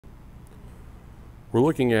We're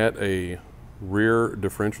looking at a rear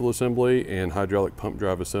differential assembly and hydraulic pump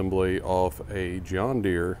drive assembly off a John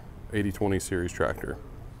Deere 8020 series tractor.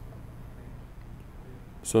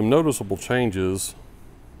 Some noticeable changes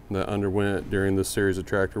that underwent during this series of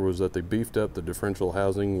tractor was that they beefed up the differential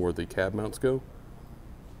housing where the cab mounts go.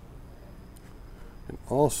 And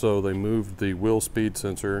also they moved the wheel speed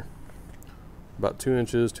sensor about 2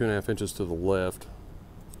 inches, 2.5 inches to the left,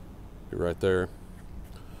 right there,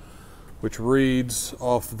 which reads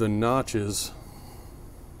off the notches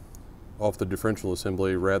off the differential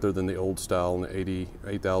assembly rather than the old style in the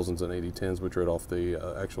 8000s and 8010s, which read off the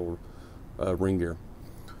actual ring gear.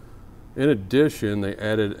 In addition, they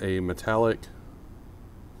added a metallic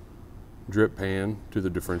drip pan to the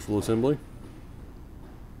differential assembly.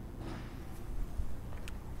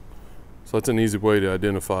 So that's an easy way to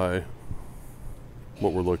identify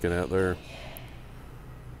what we're looking at there.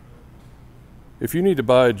 If you need to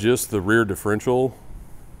buy just the rear differential,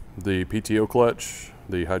 the PTO clutch,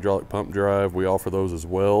 the hydraulic pump drive, we offer those as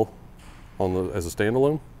well as a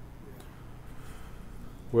standalone.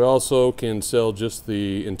 We also can sell just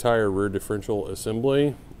the entire rear differential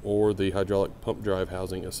assembly or the hydraulic pump drive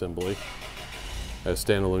housing assembly as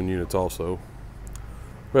standalone units also.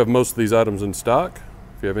 We have most of these items in stock.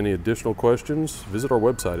 If you have any additional questions, visit our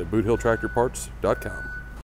website at boothilltractorparts.com.